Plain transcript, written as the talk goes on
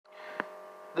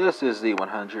This is the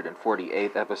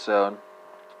 148th episode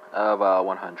of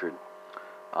 100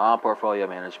 Portfolio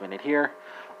Management. And here,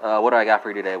 what do I got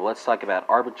for you today? Well, let's talk about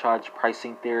arbitrage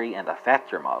pricing theory and the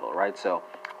factor model, right? So,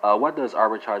 what does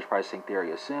arbitrage pricing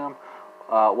theory assume?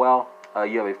 You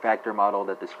have a factor model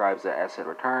that describes the asset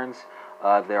returns.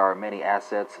 There are many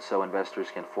assets, so investors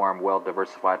can form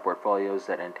well-diversified portfolios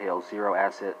that entail zero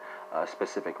asset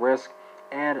specific risk,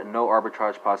 and no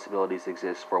arbitrage possibilities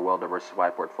exist for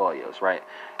well-diversified portfolios, right?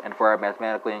 And for our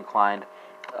mathematically inclined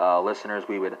listeners,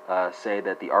 we would say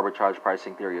that the arbitrage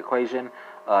pricing theory equation,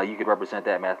 you could represent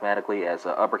that mathematically as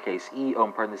uppercase E,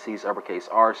 open parentheses, uppercase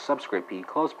R, subscript P,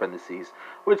 close parentheses,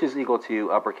 which is equal to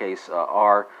uppercase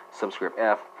R, subscript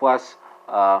F, plus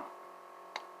not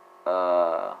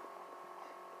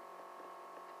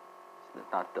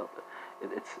delta.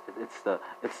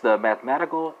 It's the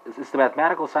mathematical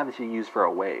sign that you use for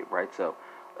a wave, right? So,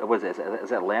 what is it? Is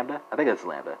that lambda? I think that's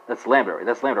lambda. That's lambda. Right?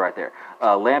 That's lambda right there.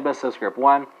 Lambda subscript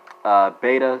 1,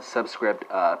 beta subscript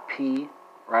p,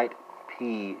 right?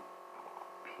 P2,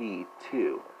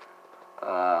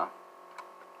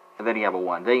 and then you have a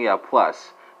 1. Then you have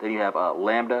plus. Then you have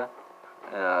lambda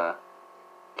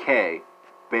k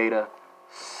beta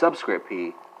subscript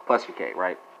p plus your k,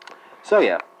 right? So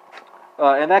yeah.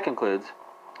 And that concludes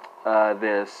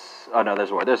this. Oh no,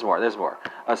 there's more.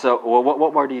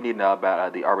 What more do you need to know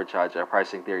about the arbitrage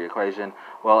pricing theory equation?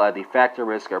 Well, the factor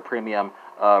risk or premium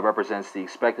represents the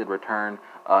expected return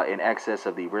in excess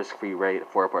of the risk-free rate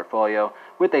for a portfolio,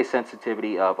 with a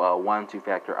sensitivity of 1 to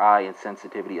factor I and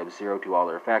sensitivity of 0 to all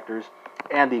other factors.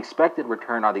 And the expected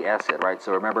return on the asset, right?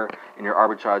 So remember, in your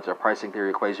arbitrage pricing theory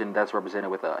equation, that's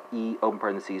represented with E, open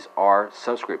parentheses, R,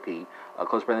 subscript P,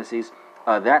 close parentheses.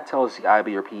 That tells the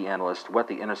IB or P analyst what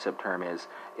the intercept term is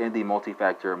in the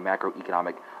multi-factor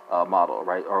macroeconomic model,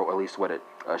 right? Or at least what it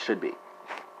should be.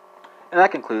 And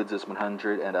that concludes this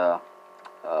 148th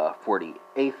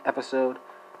episode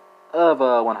of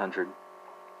 100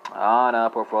 on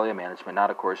portfolio management.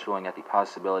 Not, of course, showing at the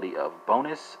possibility of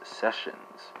bonus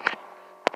sessions.